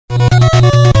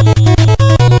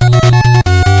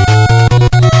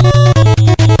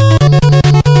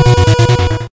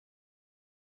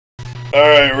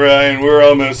Alright, Ryan, we're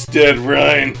almost dead,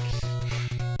 Ryan.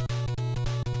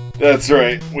 That's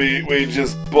right, we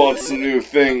just bought some new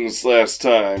things last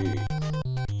time.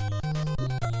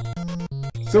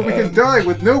 So we can die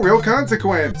with no real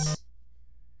consequence.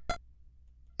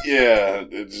 Yeah,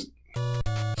 just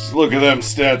look at them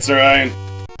stats, Ryan.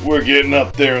 We're getting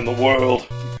up there in the world.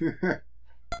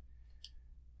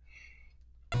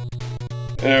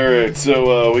 Alright,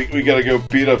 so we gotta go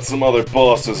beat up some other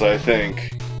bosses, I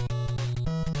think.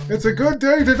 It's a good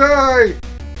day to die!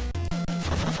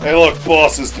 Hey look,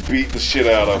 bosses to beat the shit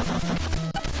out of.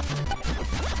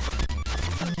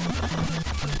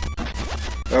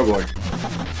 Oh boy.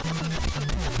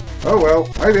 Oh well,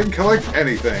 I didn't collect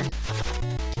anything.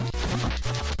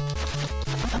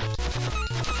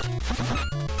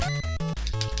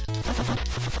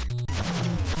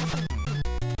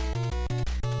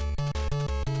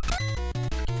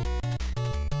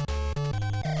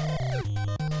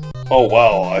 Oh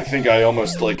wow, I think I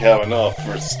almost like have enough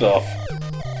for stuff.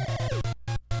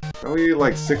 Are we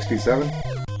like 67?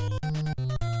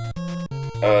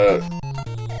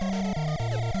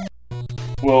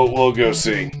 We'll go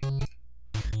see.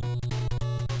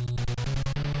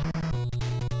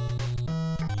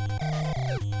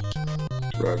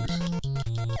 Drugs.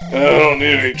 I don't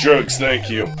need any drugs, thank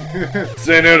you.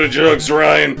 Say no to drugs,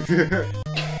 Ryan.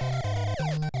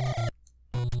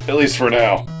 At least for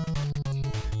now.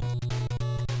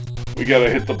 We gotta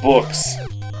hit the books.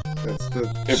 That's the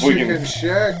If we chicken can-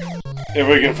 shack. If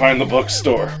we can find the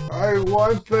bookstore. I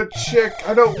want the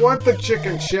I don't want the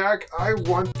chicken shack. I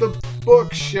want the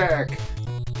book shack.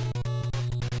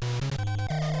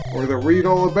 Or the read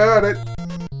all about it.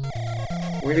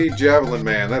 We need Javelin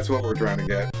Man. That's what we're trying to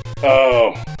get.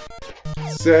 Oh.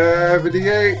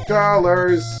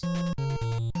 $78.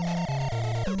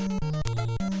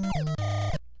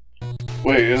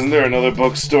 Wait, isn't there another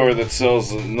bookstore that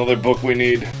sells another book we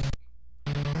need?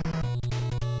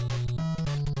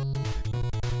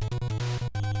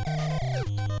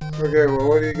 Okay, well,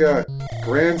 what do you got?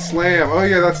 Grand Slam. Oh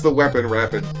yeah, that's the weapon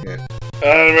rapid hit.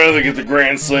 I'd rather get the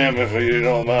Grand Slam if you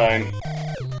don't mind.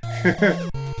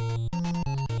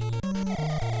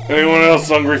 Anyone else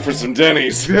hungry for some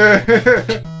Denny's? Time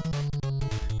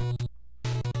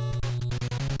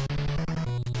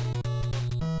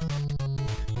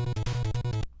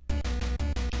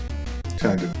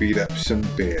to beat up some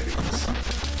baddies.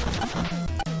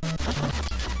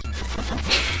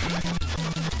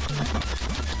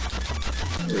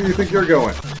 Where do you think you're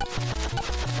going?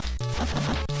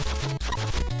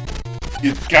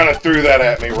 You kind of threw that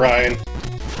at me, Ryan.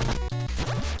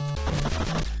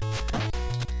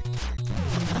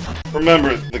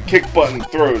 Remember, the kick button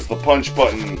throws, the punch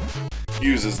button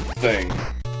uses the thing.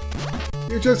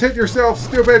 You just hit yourself,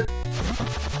 stupid!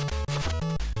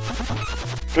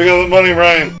 Pick up the money,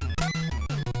 Ryan.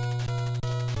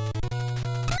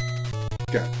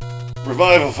 Okay.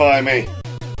 Revivify me.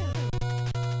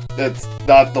 That's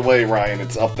not the way, Ryan.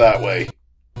 It's up that way.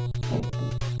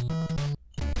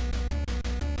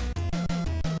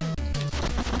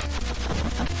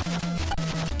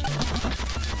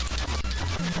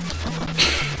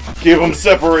 Keep them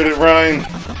separated, Ryan.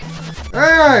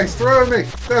 Hey, he's throwing me!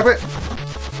 Stop it!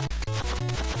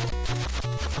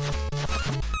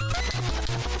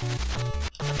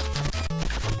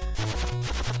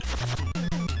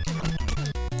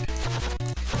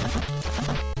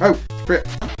 Oh, crap.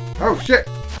 Oh, shit!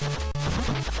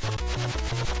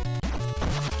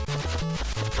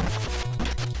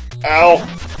 Ow!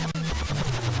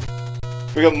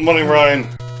 Pick up the money, Ryan.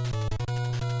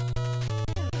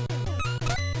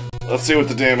 Let's see what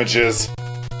the damage is.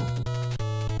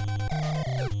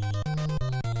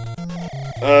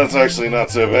 That's actually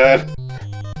not so bad.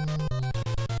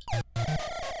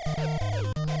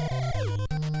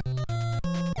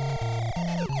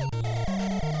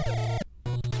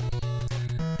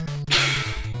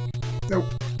 Nope.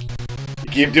 You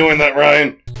keep doing that,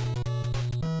 Ryan.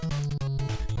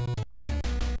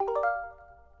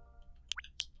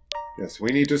 Yes,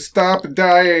 we need to stop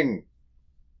dying!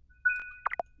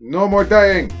 No more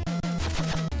dying!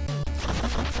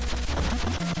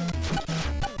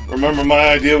 Remember, my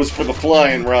idea was for the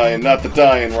flying, Ryan, not the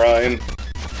dying, Ryan.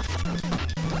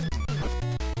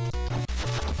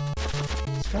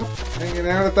 Stop hanging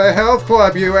out at the health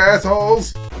club, you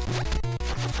assholes!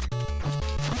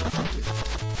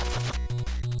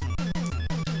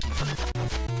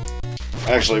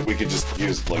 Actually, we could just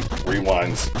use, like,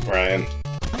 rewinds, Ryan.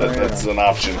 That's an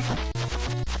option.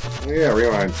 Yeah,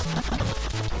 rewinds.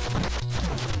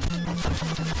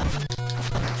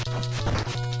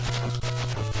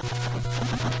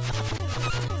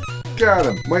 Got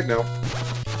him. Wait, no.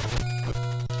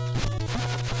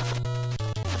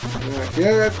 Not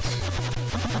yet.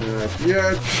 Not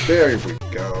yet. There we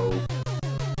go.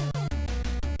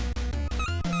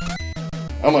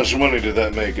 How much money did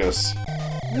that make us?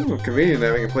 Ooh, convenient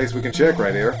having a place we can check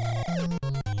right here.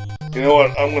 You know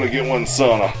what? I'm gonna get one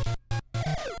sauna.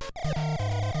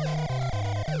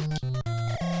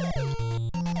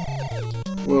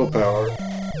 Willpower.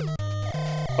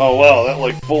 Oh wow, that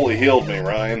like fully healed me,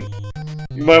 Ryan.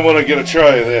 You might want to get a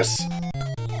try of this.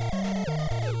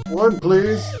 One,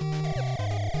 please.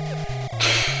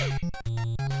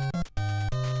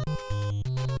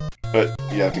 But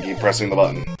you have to keep pressing the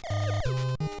button.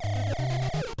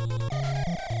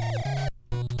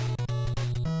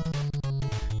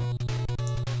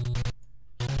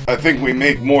 I think we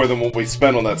make more than what we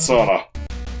spent on that sauna.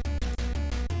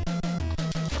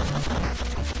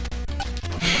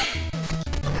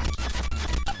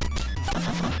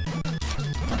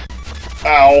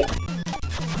 Ow!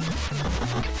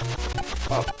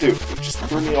 Oh, dude, it just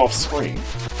threw me off screen.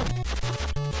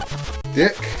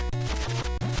 Dick.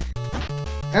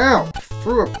 Ow!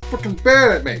 Threw a frickin'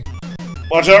 bat at me.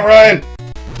 Watch out, Ryan!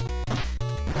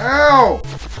 Ow!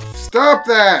 Stop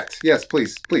that! Yes,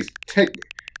 please, please, take me.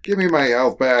 Give me my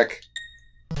health back.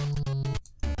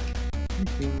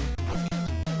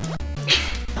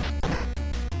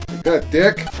 Take that,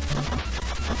 dick.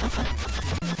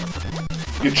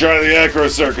 You try the acro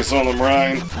circus on them,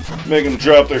 Ryan. Make them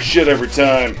drop their shit every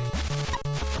time.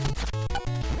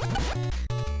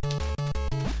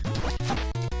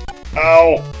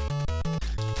 Ow!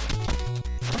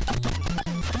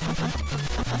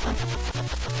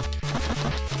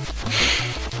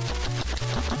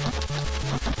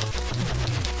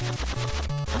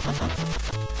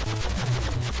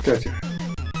 Gotcha.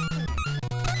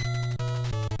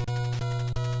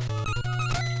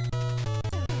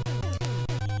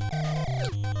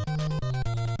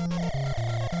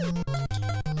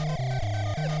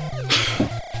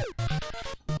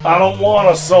 I don't want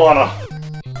a sauna.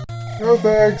 No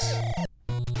thanks.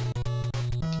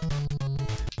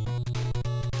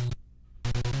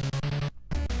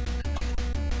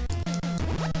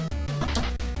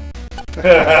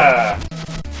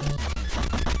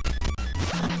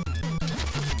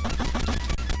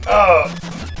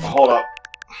 Hold up.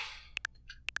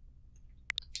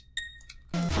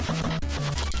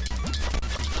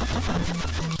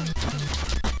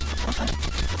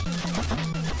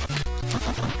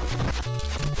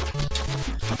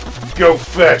 Go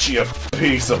fetch, you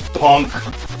piece of punk.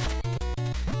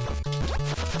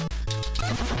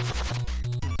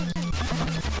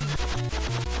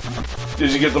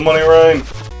 Did you get the money, Ryan?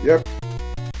 Yep.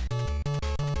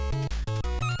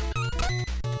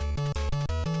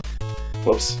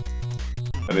 Whoops.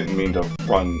 I didn't mean to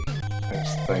run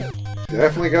this thing.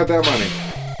 Definitely got that money.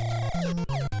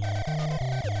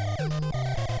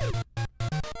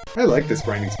 I like this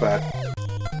grinding spot.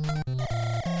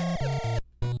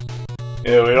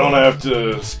 Yeah, we don't have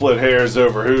to split hairs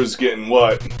over who's getting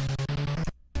what.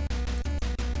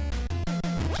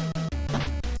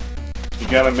 You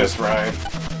gotta miss Ryan.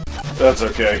 That's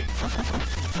okay.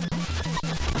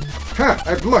 Ha!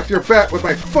 I blocked your bat with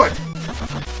my foot!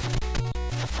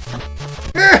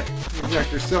 Eh! You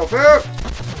knocked yourself out!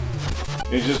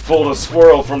 You just pulled a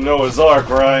squirrel from Noah's Ark,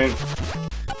 Ryan.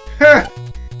 Ha!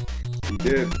 You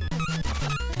did.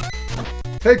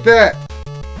 Take that!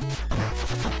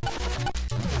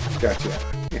 Gotcha.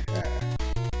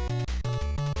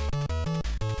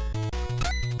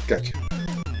 Gotcha.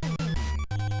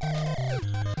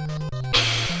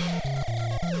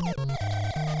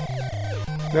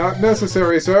 Not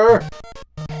necessary, sir.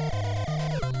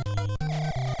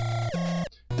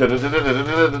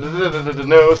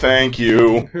 No, thank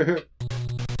you.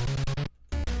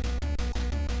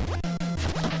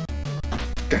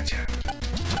 Gotcha.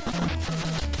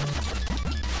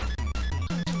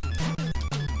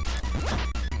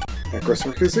 Acro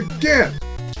circus again.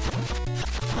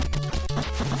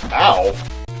 Ow.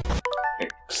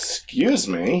 Excuse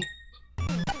me.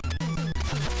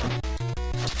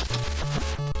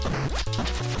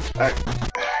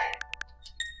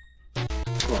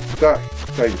 Come on, die.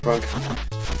 Die, you punk.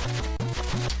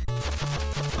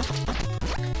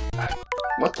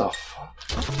 What the fuck?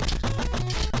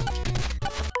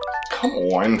 Come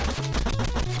on.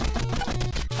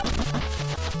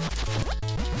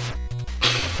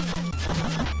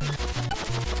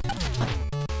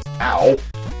 Ow.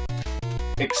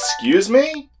 Excuse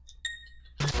me?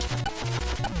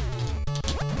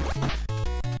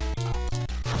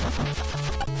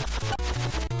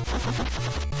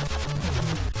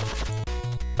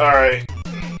 Alright.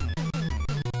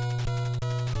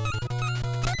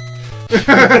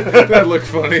 That looked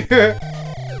funny.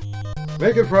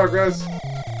 Making progress.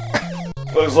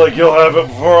 Looks like you'll have it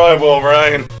before I will,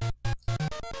 Ryan.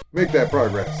 Make that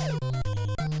progress.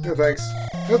 No thanks.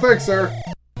 No thanks, sir.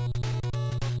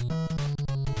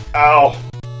 Ow.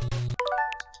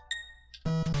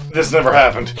 This never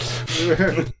happened.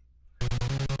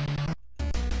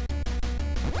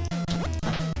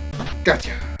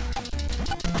 Gotcha.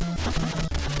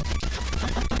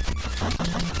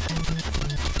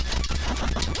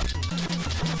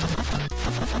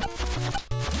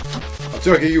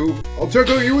 I'll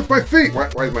juggle you with my feet! Why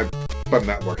is my button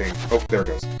not working? Oh, there it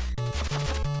goes.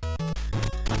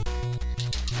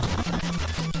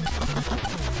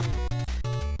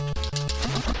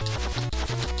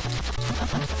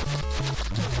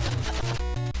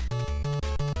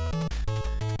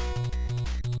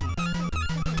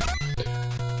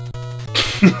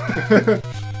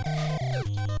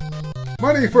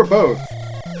 Money for both!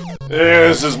 Yeah,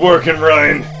 this is working,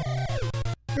 Ryan.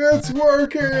 It's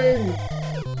working!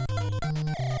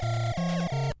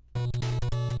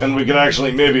 And we can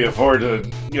actually maybe afford to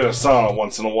get a sauna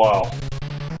once in a while.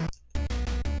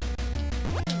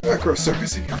 Macro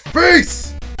circus in your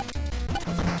face!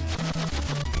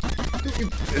 Don't you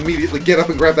immediately get up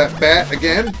and grab that bat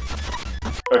again?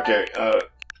 Okay,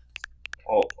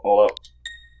 hold up.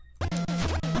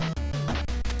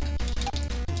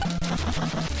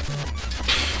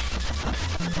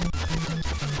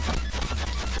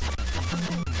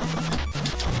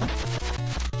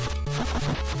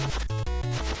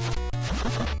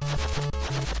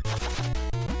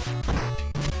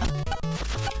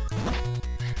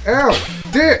 Ow!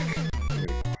 Dick!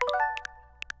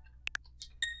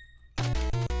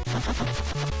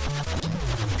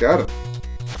 Got him.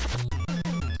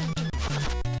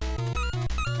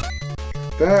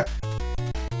 That.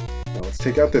 Now let's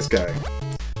take out this guy.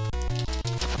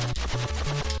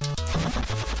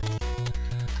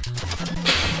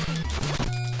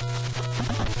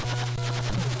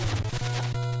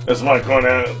 That's my point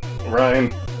out,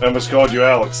 Ryan. I almost called you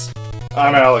Alex.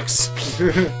 I'm Alex.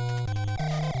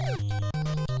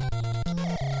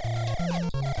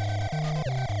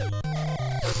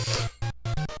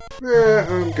 Yeah,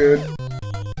 I'm good.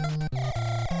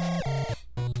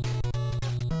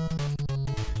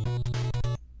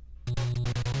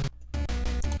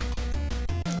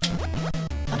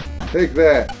 Take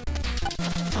that.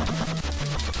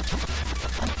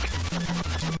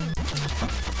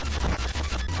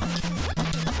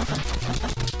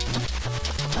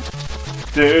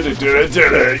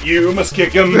 You must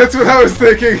kick him. That's what I was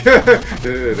thinking.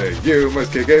 You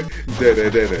must kick it.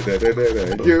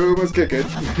 You must kick it.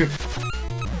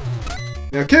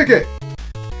 Now kick it.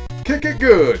 Kick it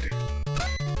good.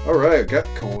 Alright, got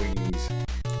coins.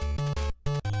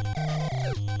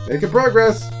 Making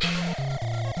progress.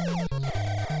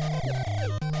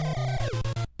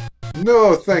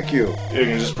 No, thank you. You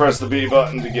can just press the B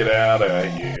button to get out of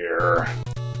here.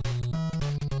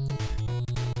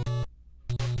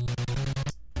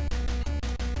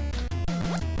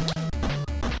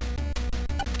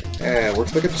 Yeah,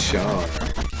 works like a charm.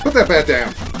 Put that bat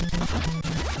down.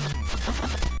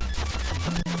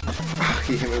 Ah,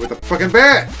 he hit me with a fucking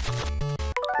bat.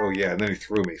 Oh yeah, and then he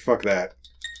threw me. Fuck that.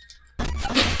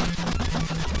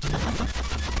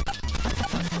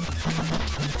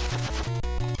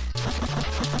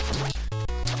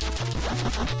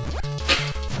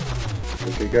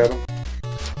 Okay, got him.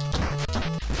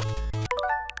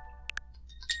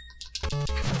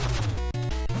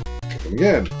 Kick him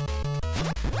again.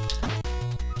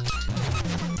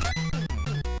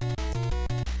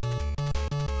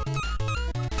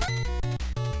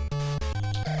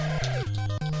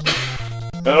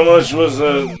 How much was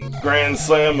a Grand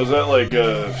Slam? Was that like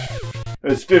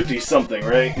it's 50 something,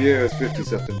 right? Yeah, it's 50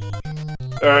 something.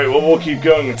 Alright, well we'll keep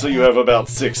going until you have about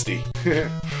 60.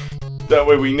 That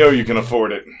way we know you can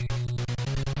afford it.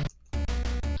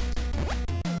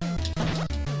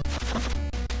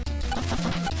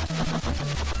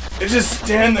 You just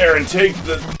stand there and take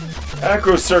the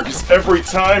Acro Circus every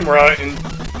time, Ryan.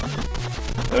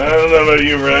 I don't know about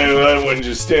you, Ryan, but I wouldn't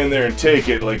just stand there and take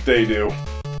it like they do.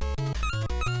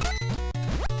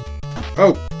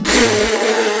 Oh!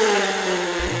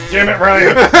 Damn it,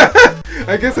 Ryan!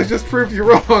 I guess I just proved you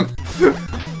wrong.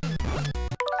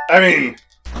 I mean,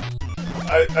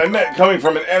 I meant coming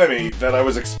from an enemy that I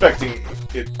was expecting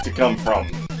it to come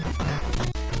from.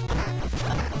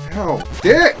 Ow,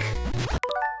 dick!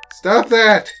 Stop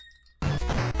that!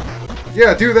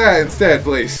 Yeah, do that instead,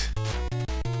 please.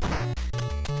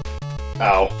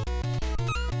 Ow.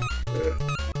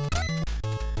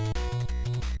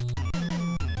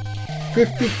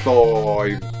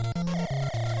 55.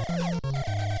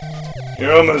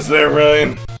 You're almost there,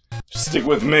 Ryan. Just stick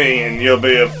with me and you'll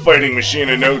be a fighting machine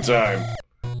in no time.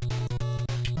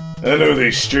 I know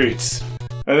these streets.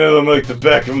 I know them like the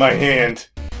back of my hand.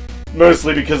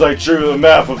 Mostly because I drew a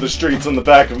map of the streets on the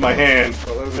back of my hand.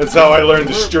 Well, that's how I learned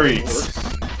the streets.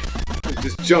 I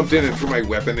just jumped in and threw my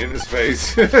weapon in his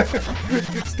face.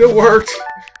 It still worked.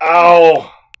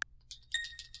 Ow!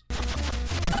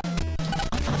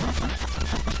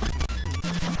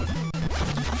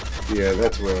 Yeah,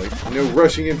 that's right. No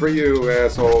rushing in for you,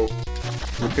 asshole.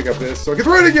 Let me pick up this so I can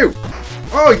throw it at you!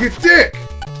 Oh, you dick!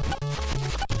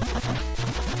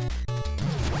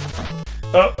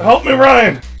 Help me,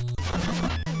 Ryan!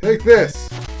 Take this.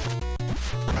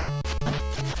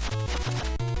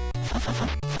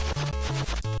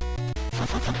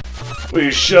 Will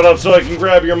you shut up so I can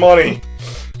grab your money?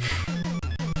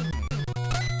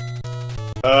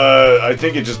 I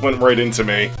think it just went right into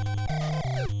me.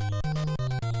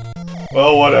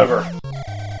 Well, whatever.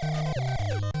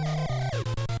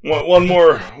 One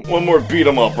more beat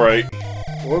 'em up, right?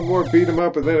 One more beat 'em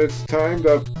up and then it's time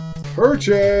to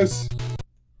purchase!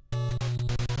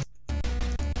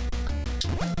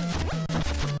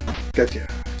 Gotcha.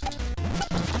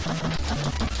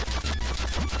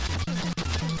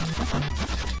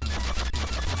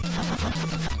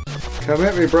 Come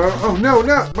at me, bro. Oh no,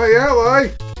 not my ally!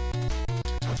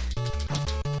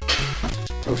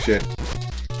 Oh shit.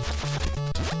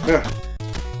 Ah.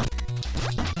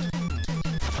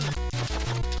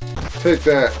 Take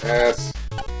that, ass.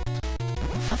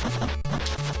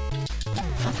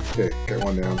 Okay, got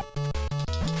one down.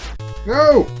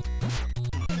 No!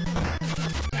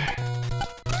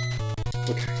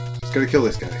 Okay, just gotta kill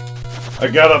this guy. I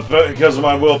got up because of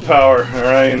my willpower,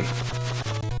 alright?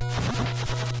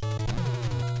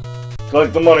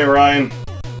 Collect the money, Ryan.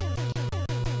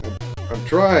 I'm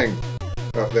trying.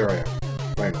 Oh, there I am.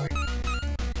 Finally.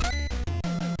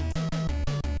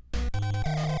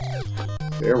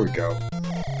 There we go.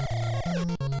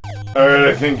 Alright,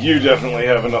 I think you definitely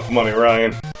have enough money,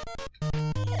 Ryan.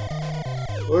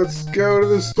 Let's go to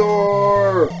the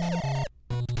store!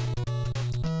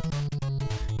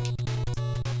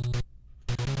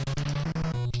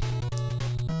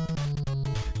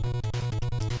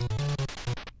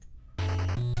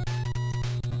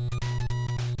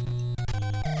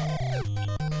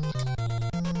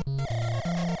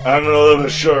 I'm a little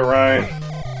bit short, Ryan,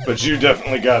 but you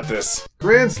definitely got this.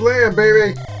 Grand Slam,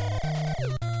 baby!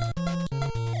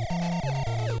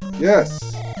 Yes!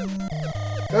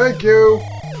 Thank you!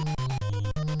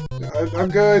 I'm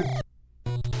good.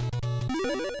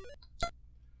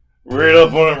 Read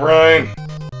up on it, Ryan.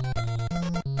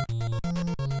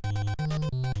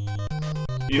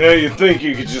 You know, you'd think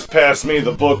you could just pass me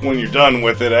the book when you're done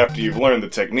with it after you've learned the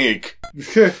technique.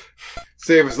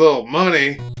 Save us a little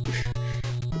money.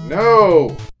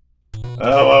 No!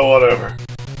 Oh, well, whatever.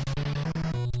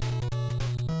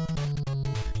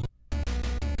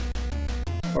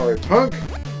 Alright, punk.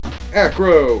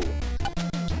 Acro!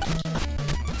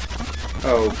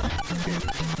 Oh.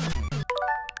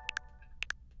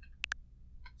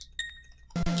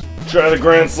 Try the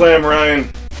Grand Slam,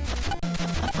 Ryan.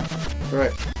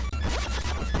 Right.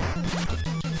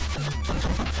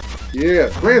 Yeah,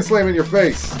 Grand Slam in your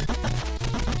face.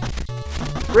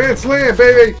 Grand Slam,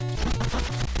 baby!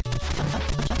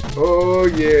 Oh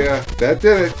yeah, that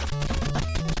did it.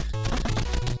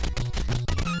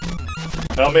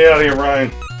 Help me out of here,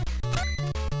 Ryan.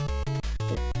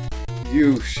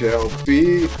 You shall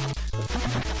be.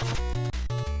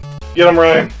 Get him,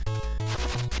 Ryan.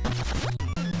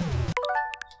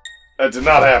 That did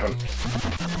not happen.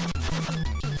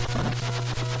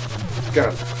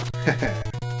 Got him.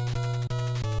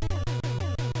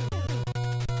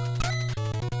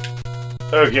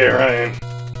 Okay, Ryan.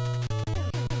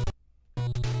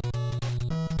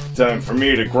 Time for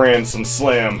me to grand some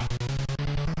slam.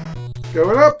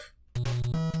 Going up.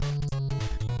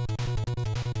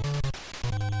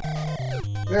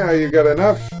 Now you got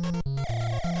enough.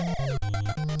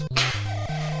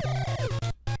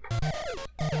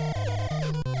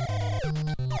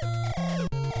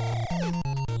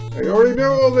 I already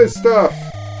know all this stuff.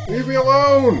 Leave me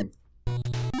alone.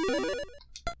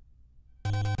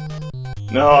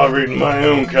 Now I'll read my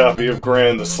own copy of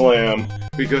Grand the Slam.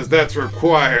 Because that's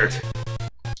required.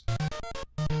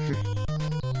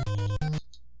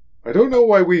 I don't know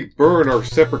why we burn our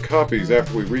separate copies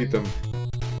after we read them.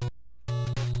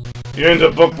 You into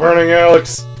book burning,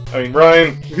 Alex? I mean,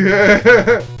 Ryan?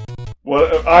 Yeah.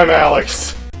 What? I'm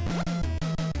Alex.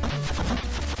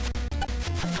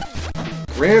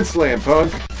 Grand Slam,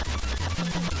 punk.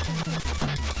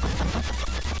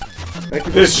 Thank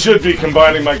you. This should be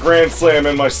combining my Grand Slam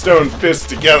and my Stone Fist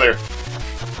together.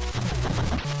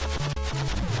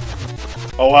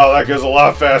 Oh wow, that goes a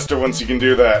lot faster once you can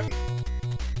do that.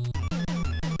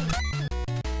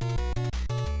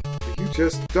 You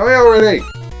just die already!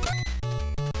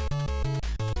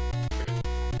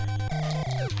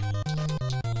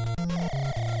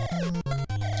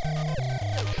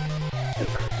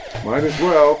 Might as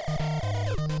well.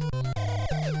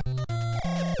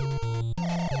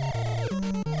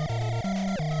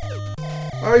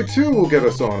 I too will get a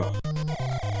sauna.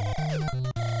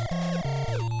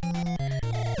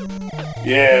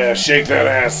 Yeah, shake that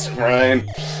ass, Ryan.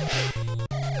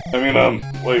 I mean,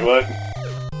 wait, what?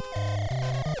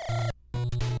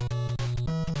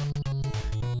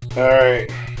 Alright.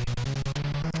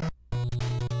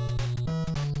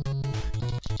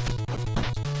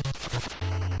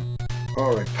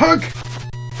 Alright, hug!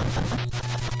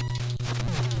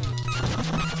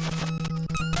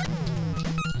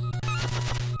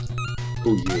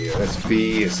 Oh yeah, that's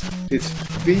fierce. It's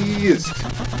fierce.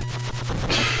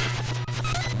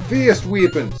 Fierce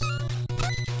weapons.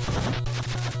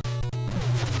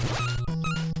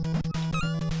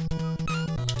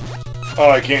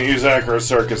 Oh, I can't use Acro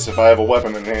Circus if I have a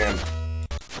weapon in hand.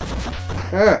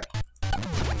 Ah.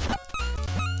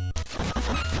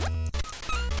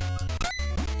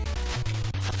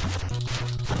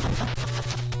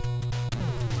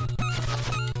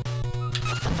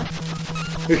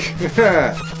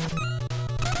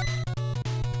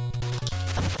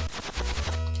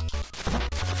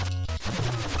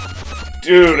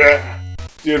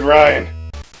 Dude, Ryan.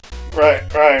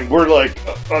 Ryan, we're like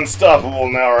unstoppable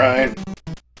now, Ryan.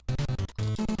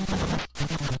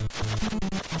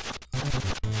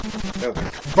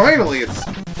 Finally, it's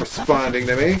responding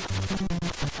to me.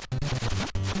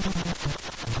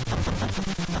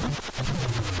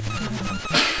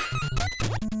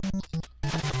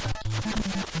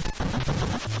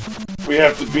 We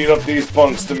have to beat up these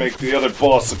punks to make the other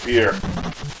boss appear.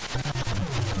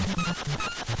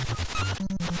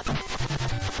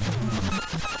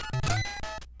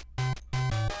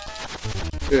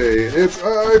 Hey, it's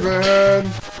Ivan.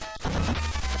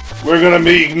 We're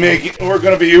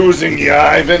gonna be using you,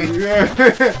 Ivan. Yeah.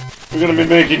 We're gonna be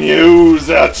making you ooze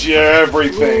out you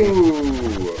everything.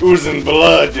 Ooh. Oozing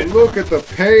blood. Look at the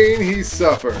pain he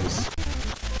suffers.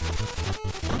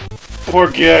 Poor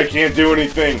guy can't do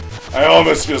anything. I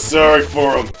almost feel sorry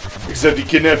for him. Except he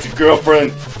kidnapped your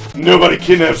girlfriend. Nobody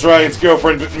kidnaps Ryan's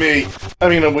girlfriend but me. I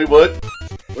mean, wait, what?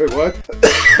 Wait, what?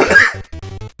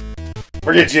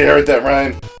 Forget you heard that,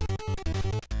 Ryan.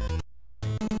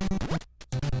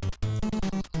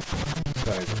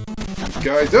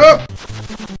 Guys up!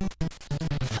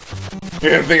 You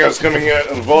didn't think I was coming out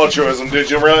of altruism, did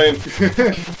you, Ryan?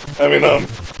 I mean,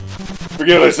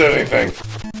 forget I said anything.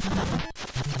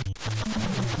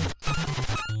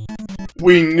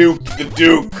 We nuked the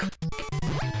Duke.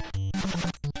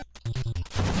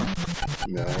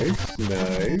 Nice,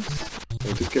 nice.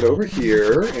 We'll just get over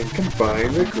here and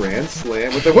combine the Grand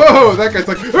Slam with the— Whoa! That guy's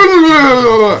like—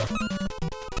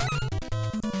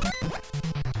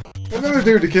 Another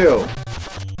dude to kill.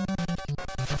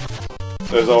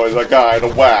 There's always a guy to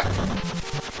whack.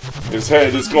 His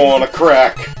head is going to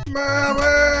crack.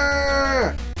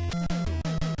 Mama!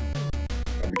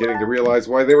 I'm beginning to realize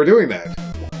why they were doing that.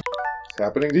 It's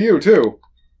happening to you, too.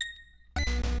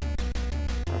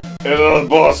 There's another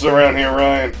boss around here,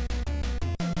 Ryan.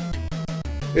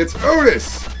 It's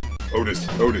Otis! Otis,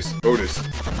 Otis, Otis.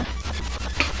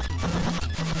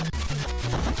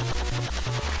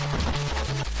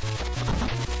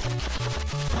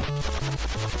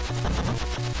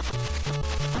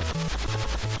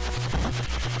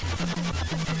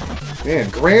 Man,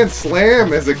 Grand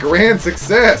Slam is a grand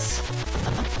success!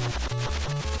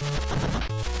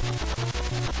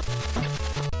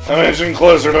 I'm edging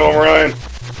closer to him, Ryan.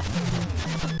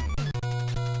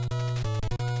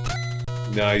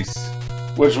 Nice.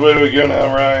 Which way do we go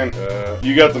now, Ryan?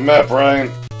 You got the map,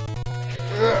 Ryan.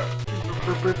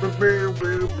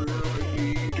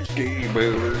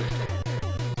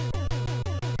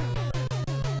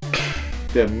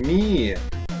 The me.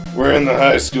 We're in the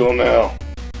high school now.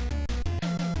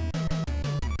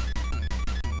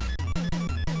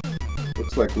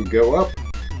 Looks like we go up.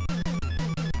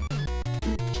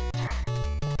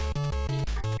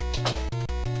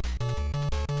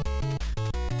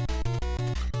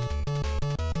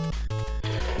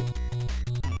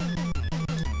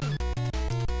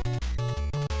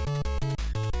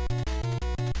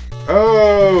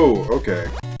 Oh, okay.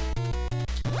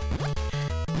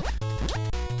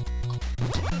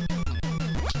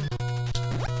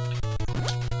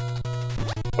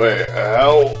 Wait,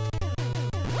 how?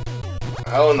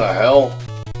 How in the hell?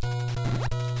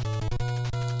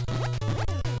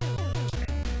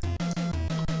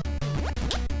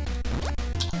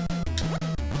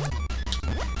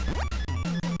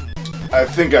 I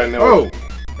think I know. Oh!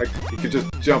 You could just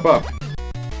jump up.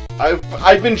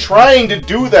 I've been trying to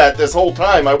do that this whole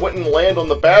time. I wouldn't land on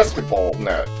the basketball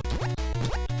net.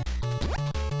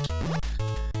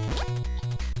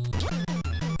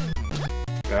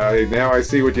 Now I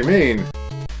see what you mean.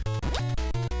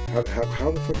 How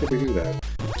the fuck did we do that?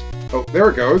 Oh, there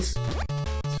it goes.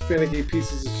 These finicky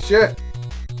pieces of shit.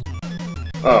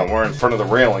 Oh, we're in front of the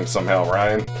railing somehow,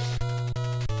 Ryan.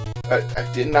 I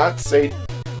did not say...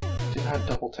 Did not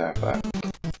double tap that.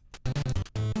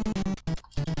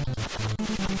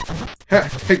 Ha!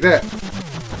 Take that!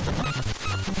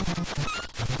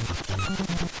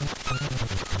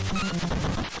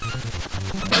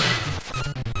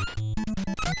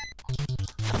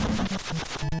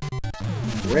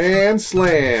 Grand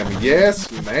Slam! Yes,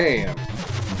 ma'am!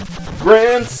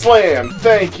 Grand Slam!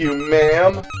 Thank you,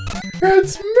 ma'am!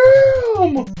 It's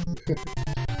ma'am!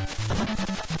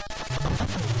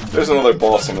 There's another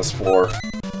boss on this floor.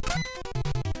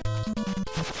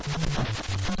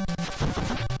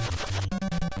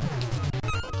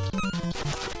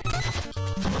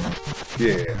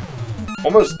 Yeah.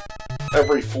 Almost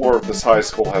every floor of this high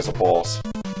school has a boss.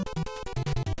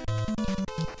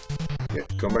 Yeah,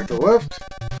 go back to the left.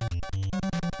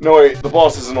 No, wait, the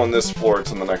boss isn't on this floor,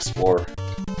 it's on the next floor.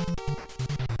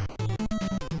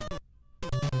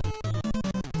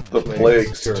 The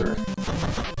Plaguester.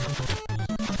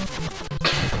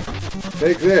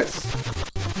 Take this.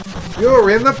 You're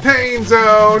in the pain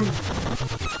zone!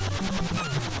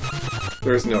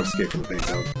 There's no escape from the pain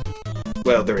zone.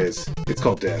 Well, there is. It's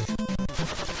called death.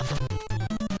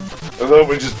 I thought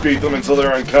we just beat them until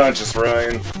they're unconscious,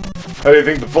 Ryan. How do you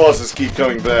think the bosses keep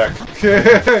coming back?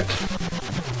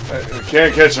 We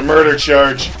can't catch a murder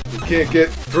charge. We can't get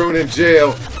thrown in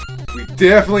jail. We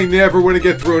definitely never want to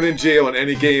get thrown in jail in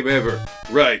any game ever.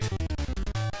 Right.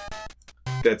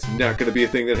 That's not going to be a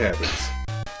thing that happens.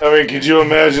 I mean, could you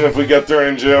imagine if we got thrown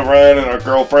in jail, Ryan, and our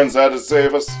girlfriends had to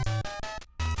save us?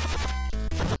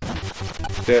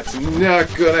 That's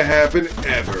not gonna happen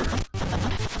ever.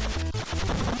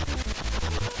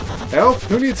 Health?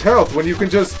 Who needs health when you can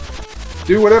just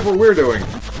do whatever we're doing?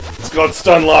 It's called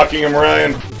stun locking him,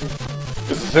 Ryan.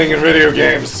 It's a thing in video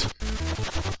games.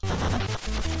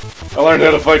 I learned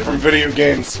how to fight from video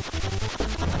games.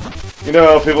 You know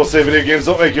how people say video games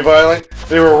don't make you violent?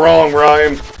 They were wrong,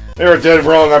 Ryan. They were dead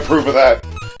wrong, I approve of that.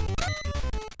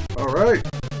 Alright.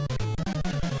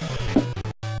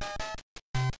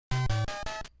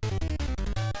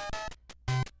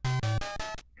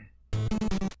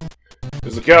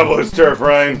 It's the Cowboys' turf,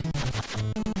 Ryan.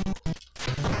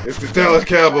 It's the Dallas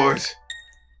Cowboys.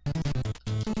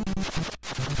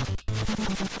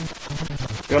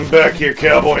 Come back here,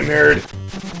 cowboy nerd.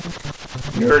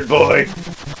 Nerd boy.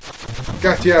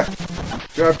 Gotcha.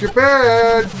 Dropped your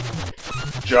bed.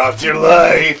 Dropped your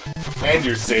life. And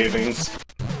your savings.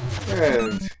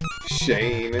 And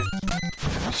Shane.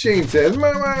 Shane says,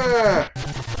 Mama!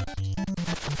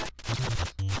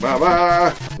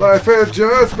 Mama, life had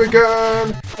just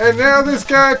begun, and now this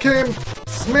guy came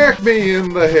smack me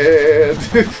in the head.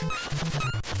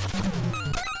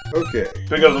 Okay.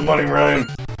 Pick up the money, Ryan.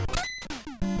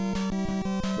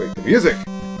 Wait, the music.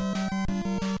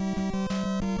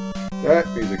 That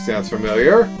music sounds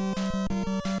familiar.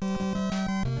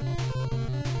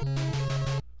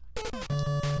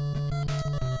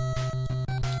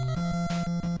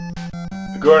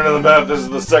 According to the map, this is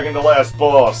the second to last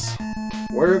boss.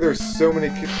 Why are there so many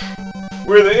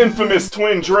We're the infamous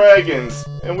Twin Dragons,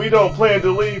 and we don't plan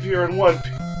to leave here in one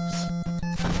piece.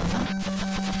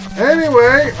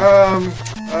 Anyway,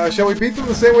 shall we beat them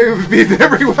the same way we beat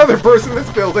every other person in this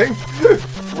building?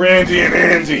 Randy and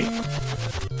Andy.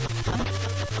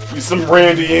 Be some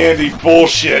Randy Andy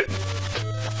bullshit.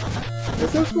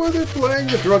 Is this why they're playing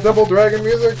the double dragon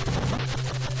music?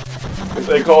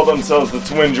 They call themselves the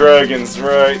Twin Dragons,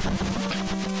 right?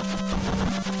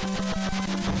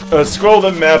 Scroll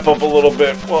the map up a little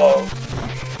bit. Whoa.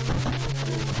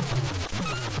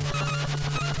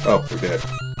 Oh, we're dead.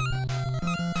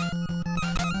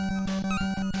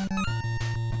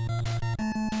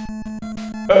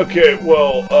 Okay,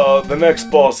 well, the next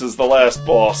boss is the last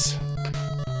boss.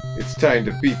 It's time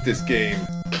to beat this game.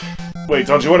 Wait,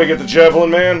 don't you want to get the Javelin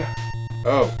Man?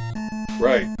 Oh,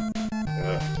 right.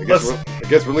 I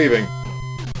guess we're leaving.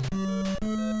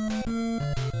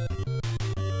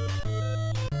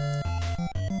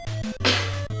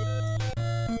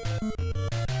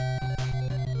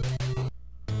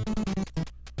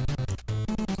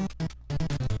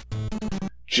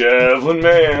 Javelin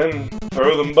man,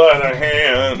 throw them by the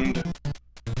hand.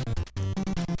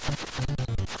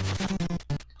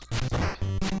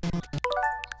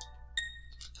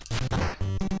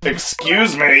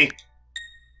 Excuse me?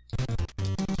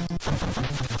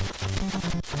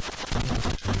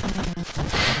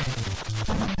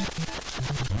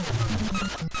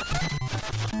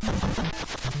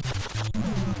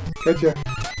 Gotcha.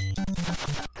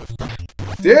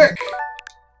 Dick!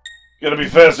 Gotta be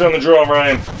faster on the draw,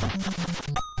 Ryan.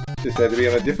 Just had to be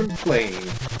on a different plane.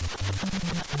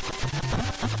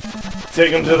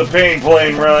 Take him to the pain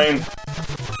plane, Ryan.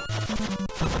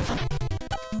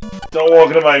 Don't walk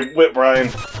into my whip, Ryan.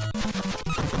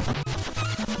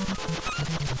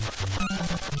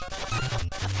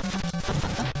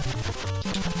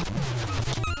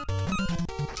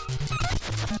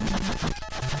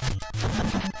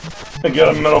 I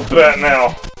got a metal bat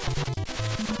now.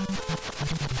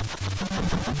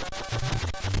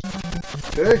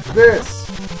 Take this!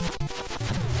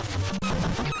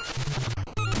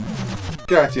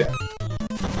 Gotcha.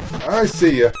 I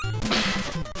see ya.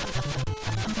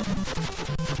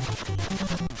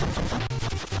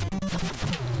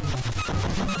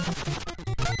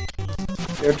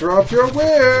 You dropped your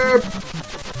whip!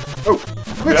 Oh!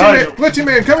 Glitchy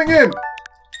man coming in!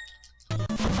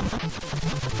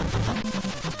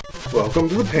 Welcome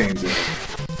to the pain zone.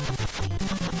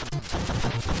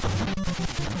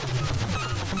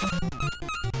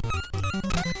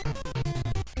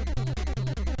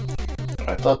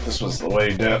 I thought this was the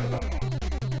way down.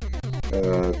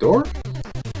 Door?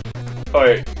 Oh,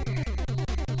 wait.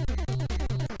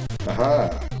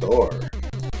 Aha, door.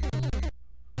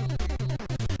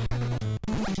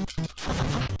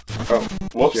 Oh,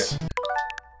 Whoops. shit.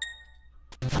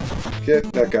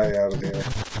 Get that guy out of here.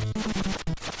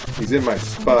 He's in my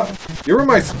spot. You're in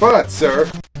my spot, sir!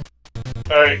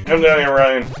 Alright, come down here,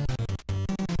 Ryan.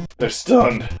 They're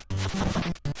stunned.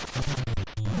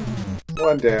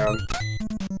 One down.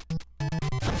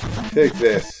 Take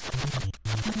this.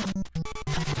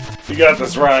 You got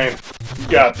this, Ryan. You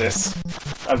got this.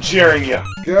 I'm cheering you.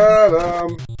 Got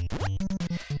him!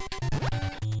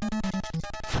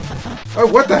 Oh,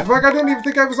 what the fuck? I didn't even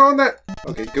think I was on that!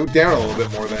 Okay, go down a little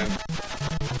bit more then.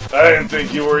 I didn't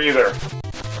think you were either.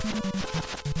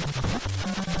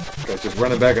 Guy's just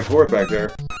running back and forth back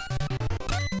there.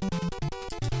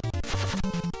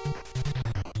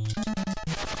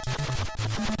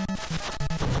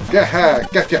 Gotcha!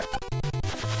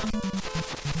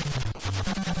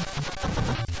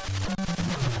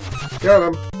 Got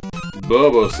him!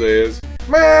 Bobo says,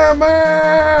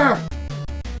 Mama!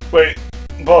 Wait,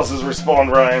 boss has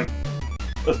respawned, Ryan.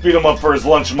 Let's beat him up for his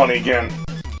lunch money again.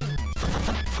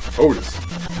 Otis.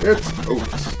 It's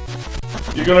Otis.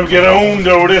 You're gonna get owned,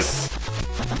 Otis.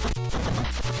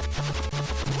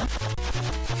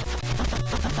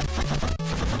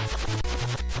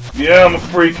 Yeah, I'm a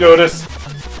freak, Otis.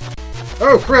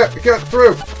 Oh crap, it got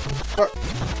through!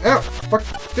 Ow! Fuck!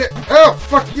 Ow!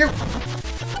 Fuck you!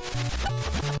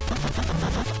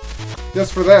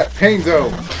 Just for that, pain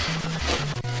zone!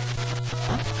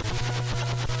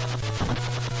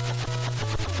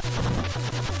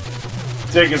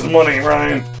 Take his money,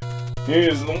 Ryan.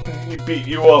 He beat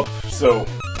you up, so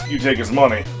you take his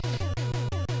money.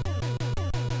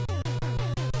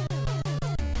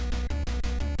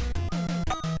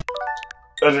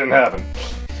 That didn't happen.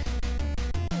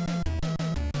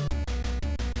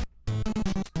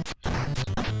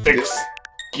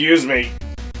 Excuse me.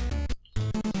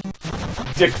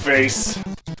 Dick face.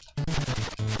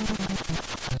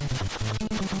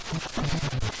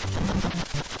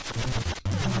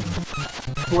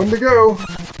 One to go.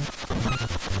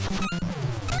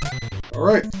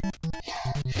 Alright.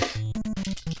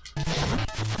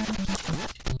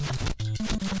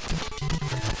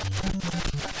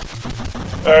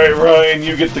 Alright, Ryan,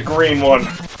 you get the green one.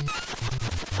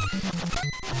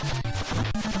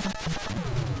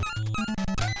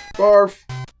 Barf.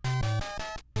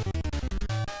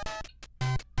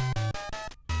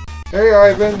 Hey,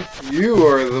 Ivan. You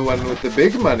are the one with the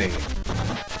big money.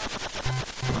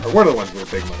 Or one of the ones with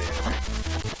the big money,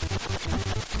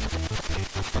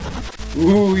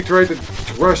 anyway. Ooh, he tried to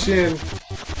rush in.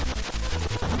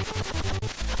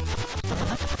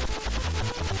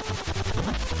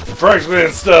 We're practically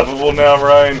unstoppable now,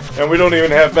 Ryan, and we don't even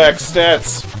have max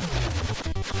stats.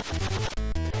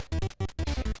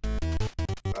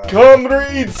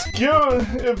 Comrades,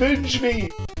 avenge me!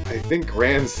 I think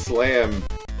Grand Slam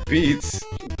beats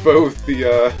both the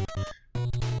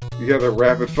other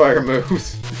rapid fire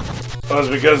moves. That's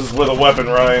because it's with a weapon,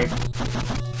 Ryan.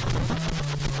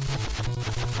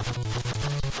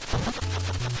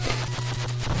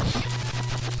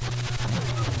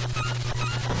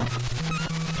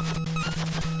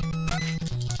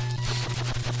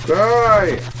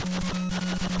 Die!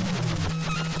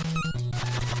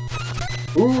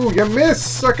 Ooh, you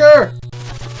missed, sucker!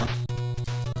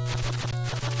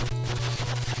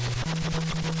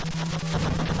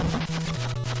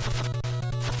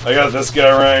 I got this guy,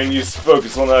 Ryan. You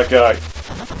focus on that guy.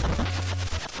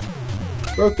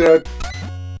 Both dead.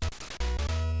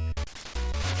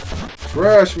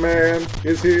 Trash man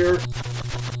is here.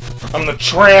 I'm the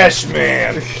trash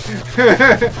man.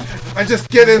 I just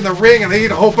get in the ring and I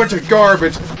eat a whole bunch of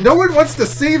garbage. No one wants to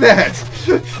see that.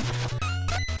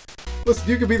 Listen,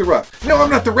 you can be the ref. No, I'm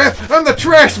not the ref. I'm the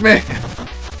trash man.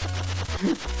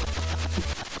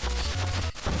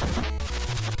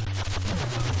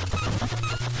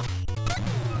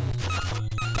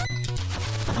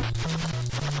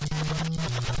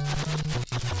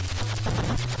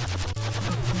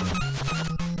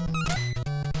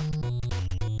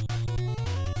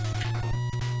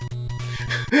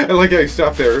 I like how you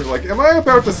stopped there. Like, am I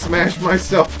about to smash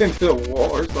myself into the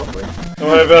wall or something? Am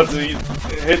I about to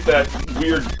hit that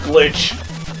weird glitch?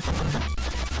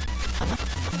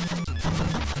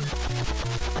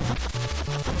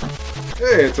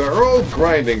 Hey, it's our old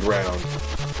grinding ground.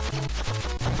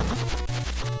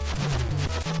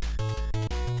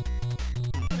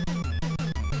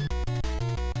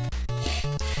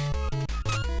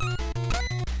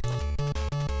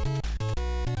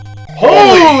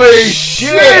 Holy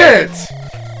shit!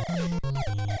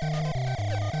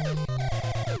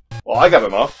 Well, I got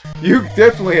enough. You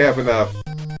definitely have enough.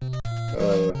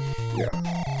 Yeah.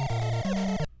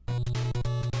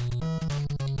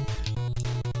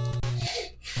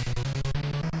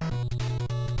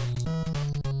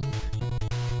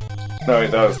 No,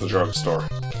 that was the drugstore.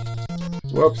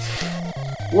 Whoops.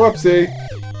 Whoopsie.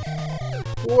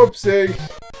 Whoopsie.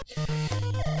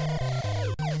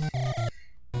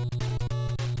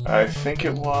 I think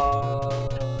it was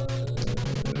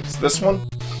this one.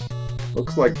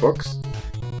 Looks like books.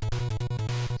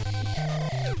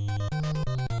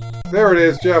 There it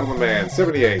is, Javelin Man,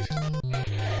 78.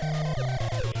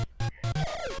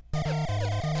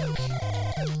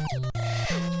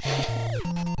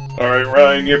 Alright,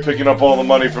 Ryan, you're picking up all the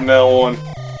money from now on.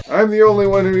 I'm the only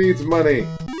one who needs money.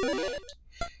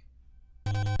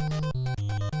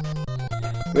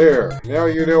 There, now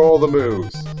you know all the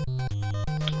moves.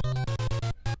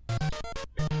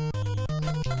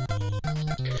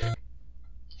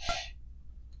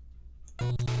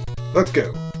 Let's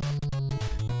go.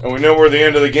 And we know where the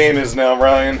end of the game is now,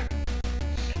 Ryan.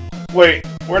 Wait,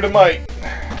 where did my...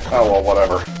 Oh, well,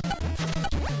 whatever.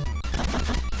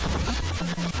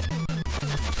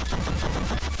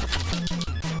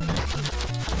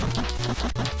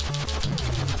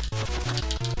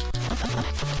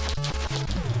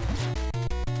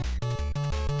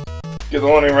 Get the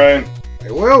money, Ryan.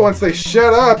 I will once they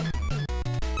shut up.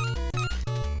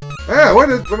 Ah, what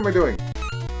am I doing?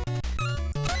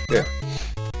 Yeah.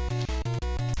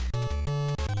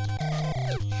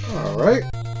 Alright.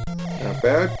 Not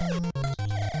bad.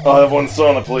 I'll have one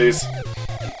sauna, please.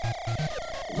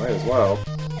 Might as well.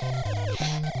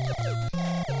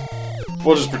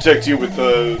 We'll just protect you with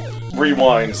the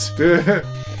rewinds.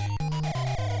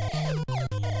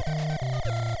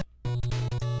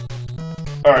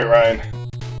 Alright, Ryan.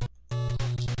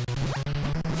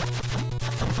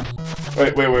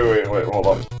 Wait, hold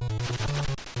on.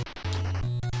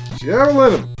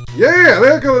 Javelin him! Yeah,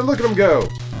 look at him go!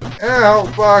 Ow,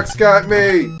 Fox got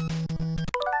me!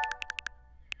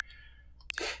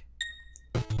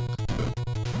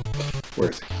 Where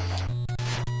is he?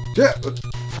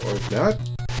 Or it's not?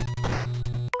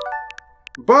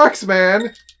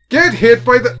 Boxman! Get hit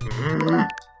by the...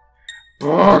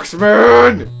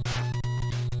 Boxman!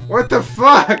 What the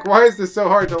fuck? Why is this so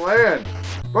hard to land?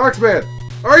 Boxman!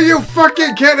 Are you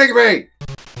fucking kidding me?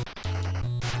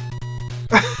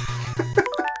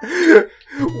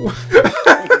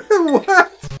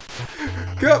 What?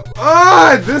 Come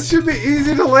on! This should be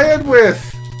easy to land with!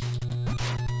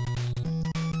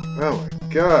 Oh my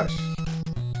gosh.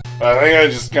 I think I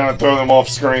just kind of throw them off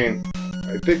screen.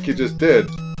 I think you just did.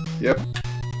 Yep.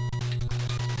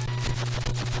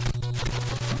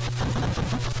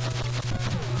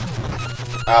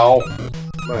 Ow.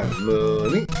 My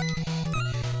money.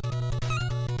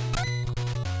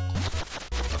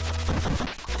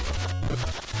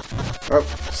 Oh.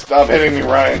 Stop hitting me,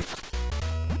 Ryan.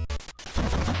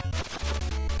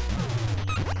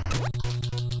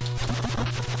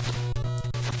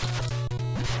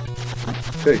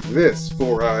 Take this,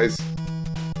 Four Eyes.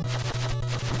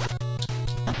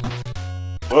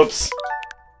 Whoops.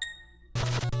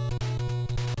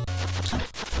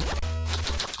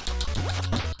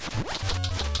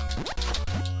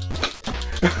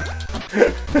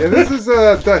 Yeah, this is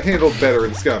handled better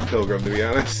in Scott Pilgrim, to be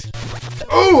honest.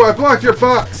 Oh, I blocked your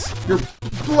box! Your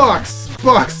blocks!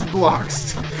 Blocked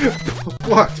box.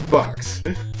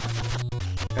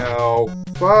 Ow.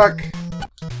 Fuck.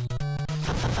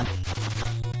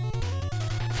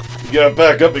 You gotta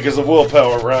back up because of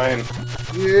willpower, Ryan.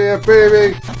 Yeah,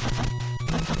 baby.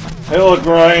 Hey, look,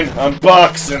 Ryan, I'm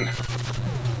boxing.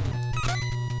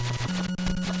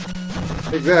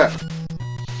 Take that.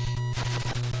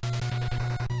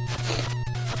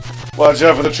 Watch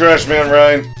out for the trash man,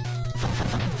 Ryan.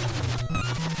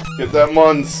 Get that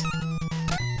Muns.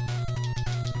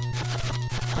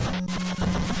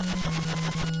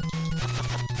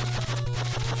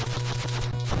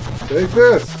 Take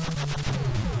this.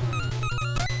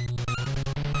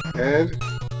 And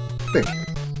thank you.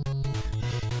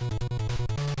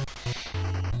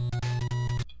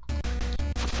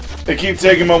 They keep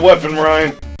taking my weapon,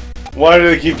 Ryan. Why do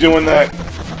they keep doing that?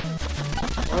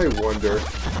 I wonder.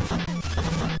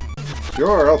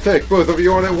 Sure, I'll take both of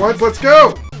you on at once. Let's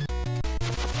go!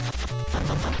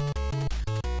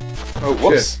 Oh,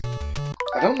 Whoops. shit.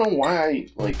 I don't know why I,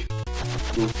 like,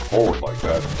 move forward like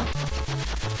that.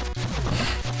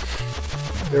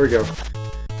 There we go.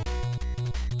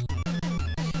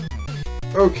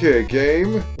 Okay,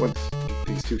 game. Once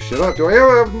these two shut up. Do I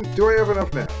have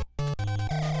enough now?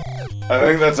 I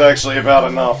think that's actually about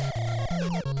enough.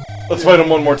 Let's fight him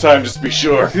one more time just to be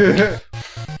sure.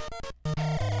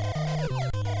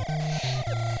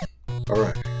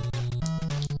 Alright.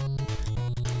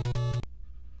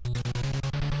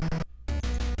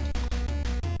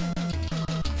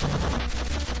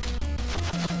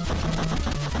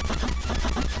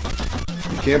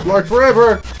 You can't block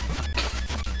forever!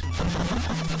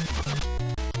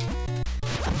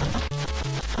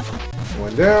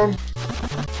 One down.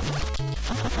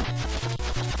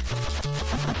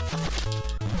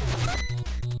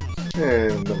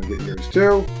 And let me get yours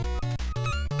too.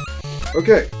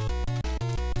 Okay.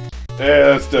 Yeah,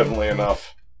 that's definitely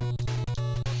enough.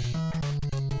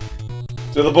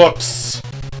 To the books!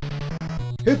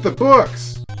 Hit the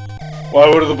books! Why,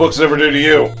 what do the books ever do to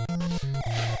you?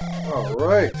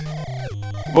 Alright.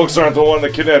 The books aren't the one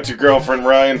that kidnapped your girlfriend,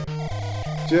 Ryan.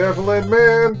 Javelin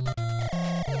Man!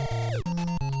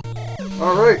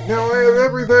 Alright, now I have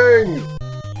everything!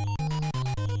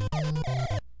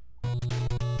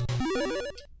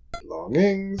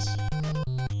 Belongings.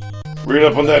 Read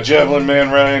up on that Javelin Man,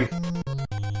 Ryan.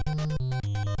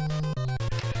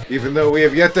 Even though we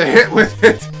have yet to hit with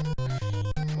it!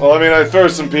 Well, I mean, I throw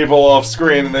some people off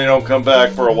screen and they don't come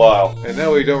back for a while. And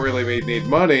now we don't really need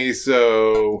money,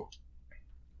 so...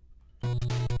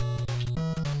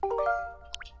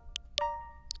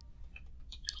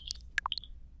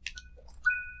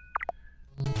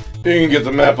 You can get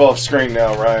the map off screen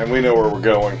now, Ryan. We know where we're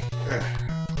going.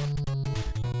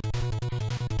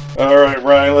 Alright,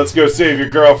 Ryan, let's go save your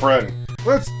girlfriend.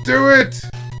 Let's do it!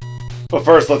 But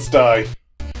first, let's die.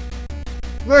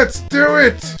 Let's do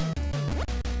it!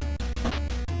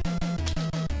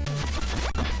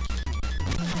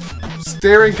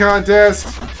 Staring contest!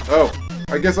 Oh,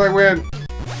 I guess I win.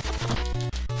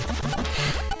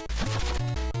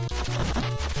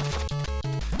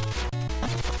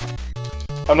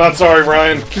 I'm not sorry,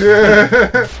 Ryan.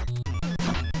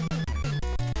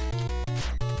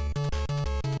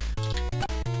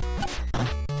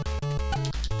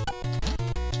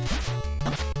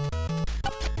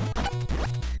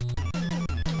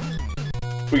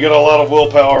 We get a lot of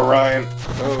willpower, Ryan.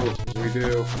 Oh, we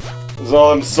do. There's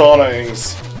all them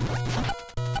saunings.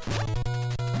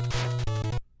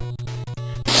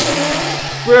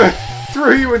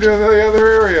 Threw you into the other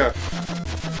area.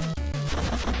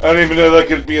 I didn't even know that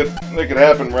could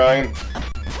happen, Ryan.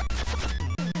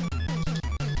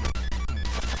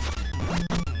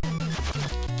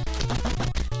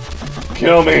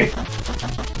 Kill me.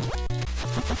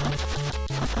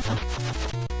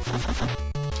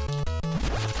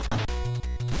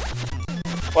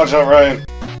 Watch out, Ryan.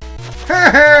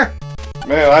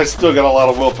 Man, I still got a lot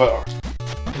of willpower.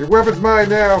 Your weapon's mine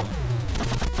now.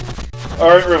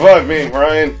 Alright, revive me,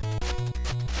 Ryan.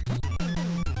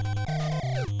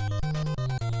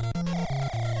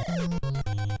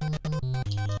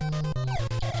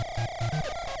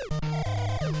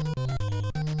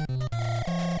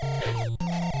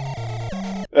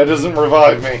 That doesn't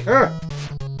revive me. Huh.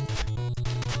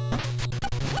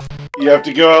 You have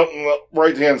to go out on the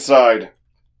right-hand side.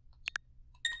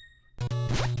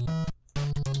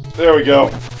 There we go.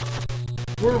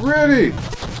 We're ready!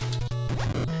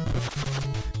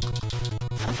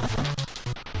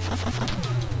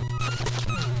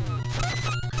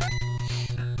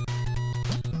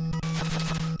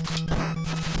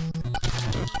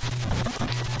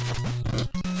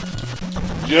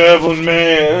 Javelin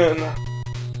Man.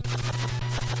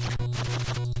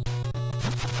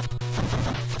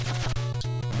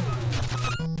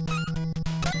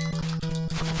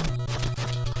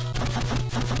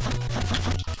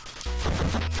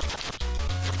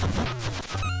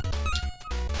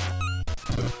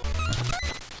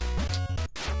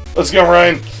 Let's go,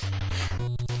 Ryan.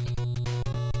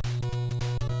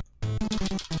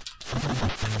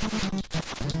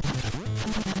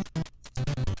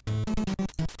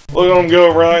 Look at him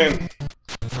go, Ryan.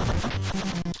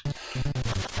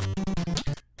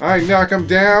 I knock him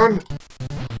down.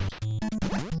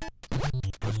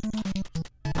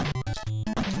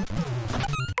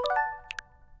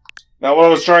 Not what I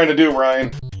was trying to do,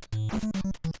 Ryan.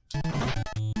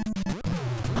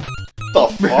 The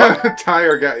fuck?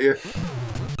 Tire got you.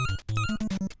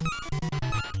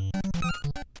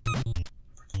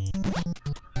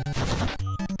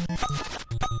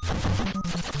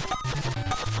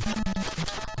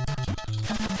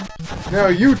 Now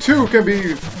you too can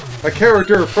be a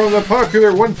character from the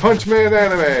popular One Punch Man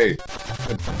anime,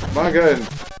 and manga, and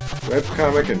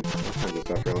webcomic, and all kinds of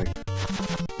stuff, really.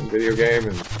 And video game,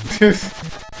 and...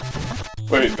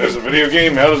 Wait, there's a video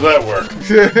game? How does that work?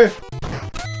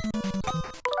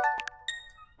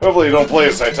 Hopefully you don't play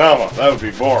as Saitama. That would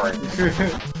be boring.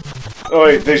 Oh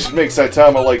wait, they should make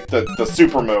Saitama like the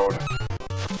super mode.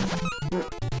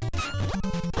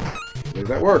 Maybe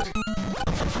that worked.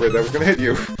 Afraid that was gonna hit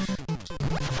you.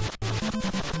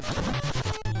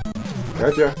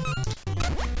 Gotcha.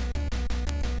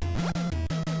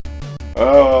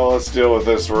 Oh, let's deal with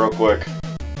this real quick.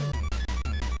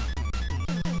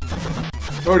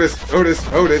 Otis, Otis,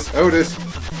 Otis, Otis.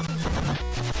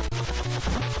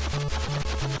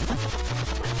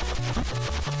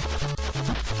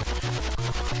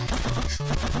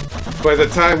 By the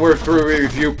time we're through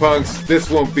with you punks, this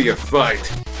won't be a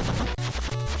fight.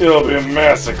 It'll be a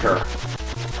massacre.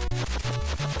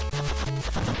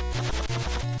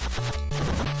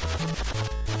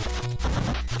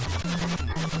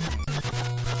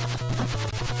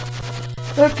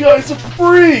 That guy's a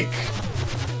freak!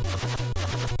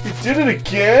 He did it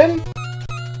again?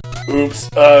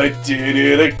 Oops, I did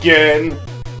it again.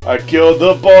 I killed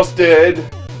the boss dead.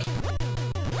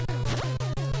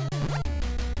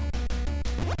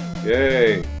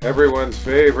 Yay, everyone's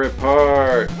favorite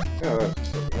part. Oh,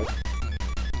 that's so good.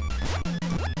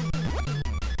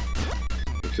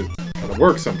 It just kind of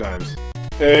works sometimes.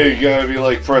 Hey, you gotta be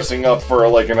like pressing up for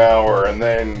like an hour and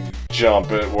then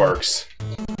jump, it works.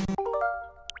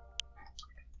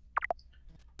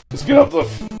 Let's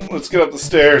get up the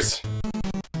stairs.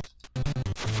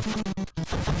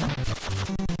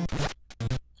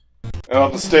 And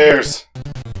up the stairs.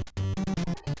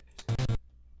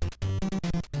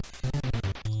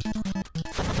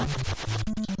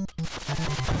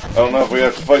 I don't know if we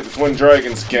have to fight the twin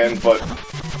dragons again, but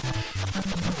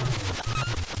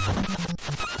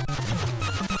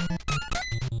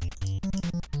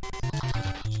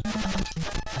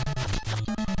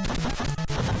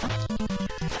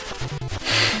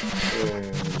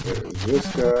This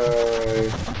guy.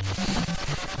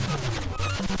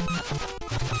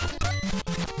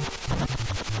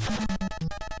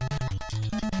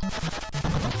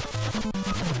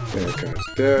 That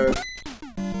guy's dead.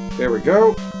 There we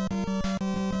go.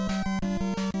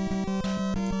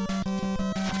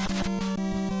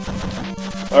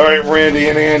 alright, Randy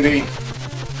and Andy.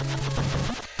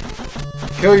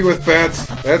 Kill you with bats.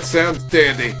 That sounds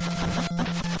dandy.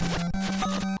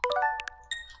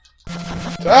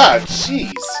 Ah,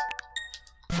 jeez.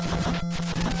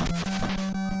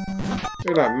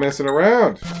 They're not messing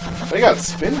around. They got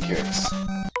spin kicks.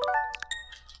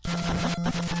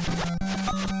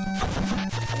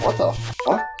 What the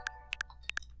fuck?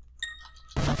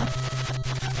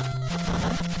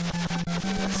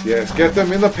 Yes, yes, get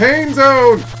them in the pain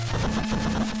zone!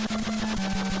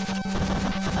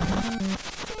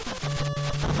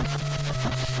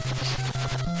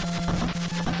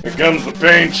 Here comes the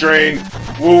pain train.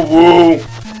 Woo woo.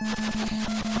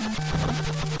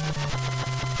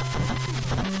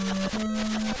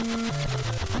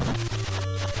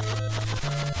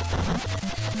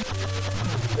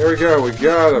 There we go, we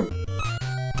got him.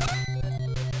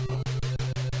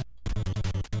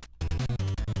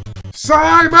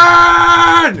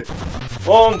 Simon!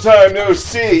 Long time no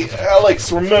see.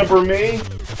 Alex, remember me?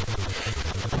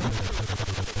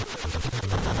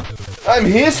 I'm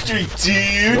history,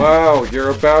 dude! Wow, you're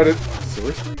about it.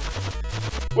 Seriously?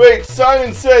 Wait,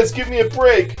 Simon says give me a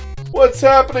break. What's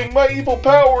happening? My evil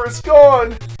power is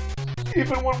gone.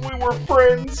 Even when we were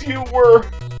friends, you were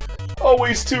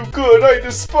always too good. I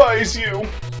despise you.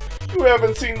 You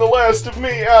haven't seen the last of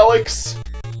me, Alex.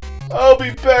 I'll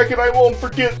be back and I won't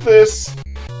forget this.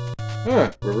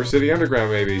 Huh, River City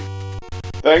Underground, maybe.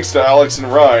 Thanks to Alex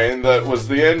and Ryan, that was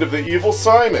the end of the Evil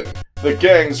Simon. The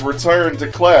gangs returned to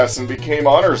class and became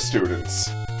honor students.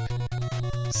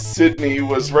 Sydney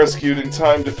was rescued in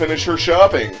time to finish her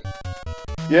shopping.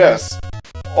 Yes,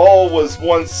 all was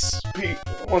once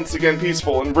again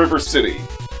peaceful in River City.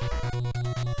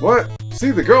 What? See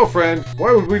the girlfriend?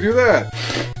 Why would we do that?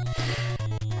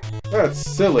 That's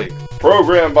silly.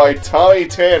 Programmed by Tommy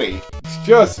Tanny.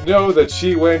 Just know that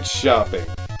she went shopping.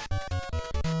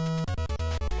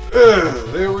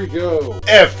 There we go.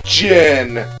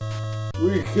 F-Gen!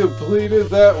 We completed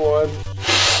that one.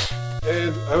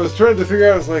 And I was trying to figure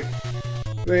out, I was like,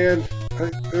 man,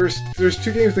 there's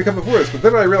 2 games that come before us, but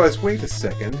then I realized, wait a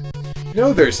second.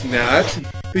 No, there's not.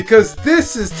 Because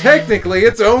this is technically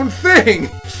its own thing!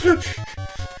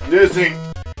 This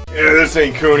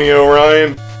ain't Cuneo,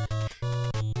 Ryan.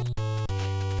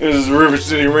 This is River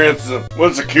City Ransom.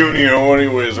 What's a Cuneo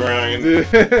anyways, Ryan?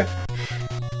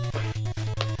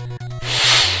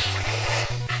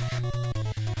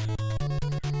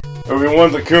 If we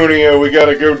want the Cuneo, we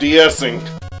gotta go DS-ing.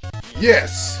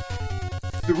 Yes!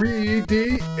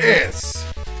 3DS!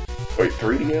 Wait,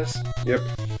 3DS? Yep.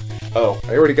 Oh.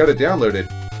 I already got it downloaded.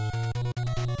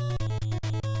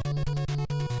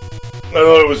 I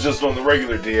thought it was just on the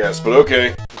regular DS, but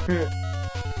okay.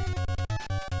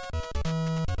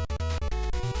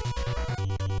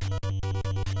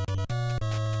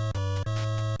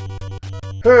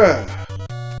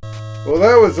 Well,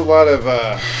 that was a lot of,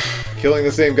 killing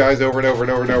the same guys over and over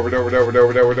and over and over and over and over and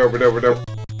over and over and over and over and over.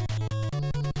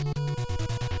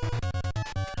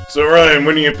 So Ryan,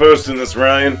 when are you posting this,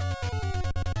 Ryan?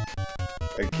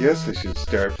 I guess I should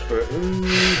start, but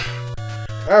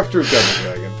after Double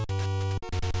Dragon.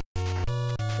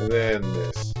 And then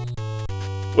this.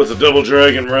 What's a Double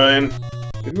Dragon, Ryan?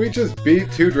 Didn't we just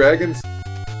beat 2 dragons?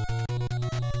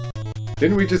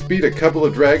 Didn't we just beat a couple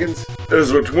of dragons?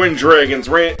 Those were twin dragons,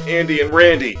 Andy and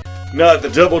Randy. Not the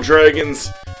double dragons,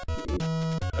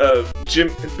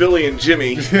 Billy and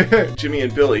Jimmy. Jimmy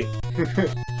and Billy.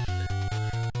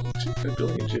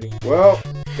 Billy and Jimmy. Well,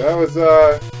 that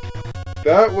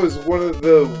was one of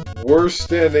the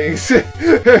worst endings.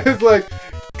 It's like,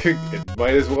 it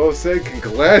might as well say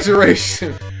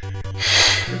congratulations.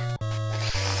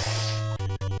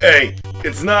 Hey,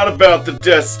 it's not about the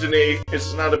destiny.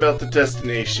 It's not about the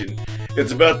destination.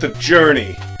 It's about the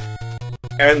journey.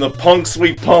 And the punks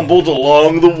we pummeled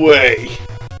along the way.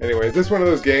 Anyway, is this one of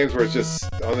those games where it's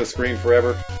just on the screen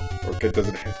forever? Or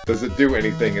does it do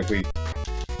anything if we...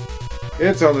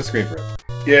 It's on the screen forever.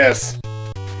 Yes.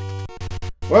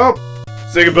 Well,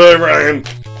 say goodbye, Ryan.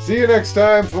 See you next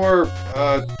time for,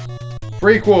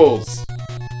 prequels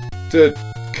to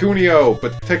Cuneo,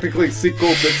 but technically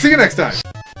sequels. But see you next time!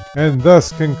 And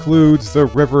thus concludes the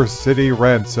River City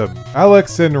Ransom.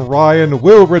 Alex and Ryan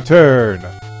will return!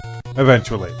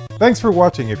 Eventually. Thanks for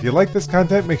watching. If you like this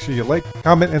content, make sure you like,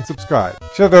 comment, and subscribe.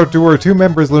 Shout out to our 2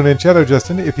 members, Luna and Shadow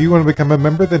Justin. If you want to become a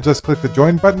member, then just click the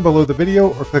join button below the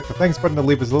video, or click the thanks button to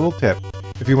leave us a little tip.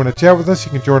 If you want to chat with us,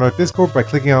 you can join our Discord by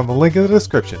clicking on the link in the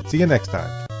description. See you next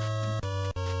time.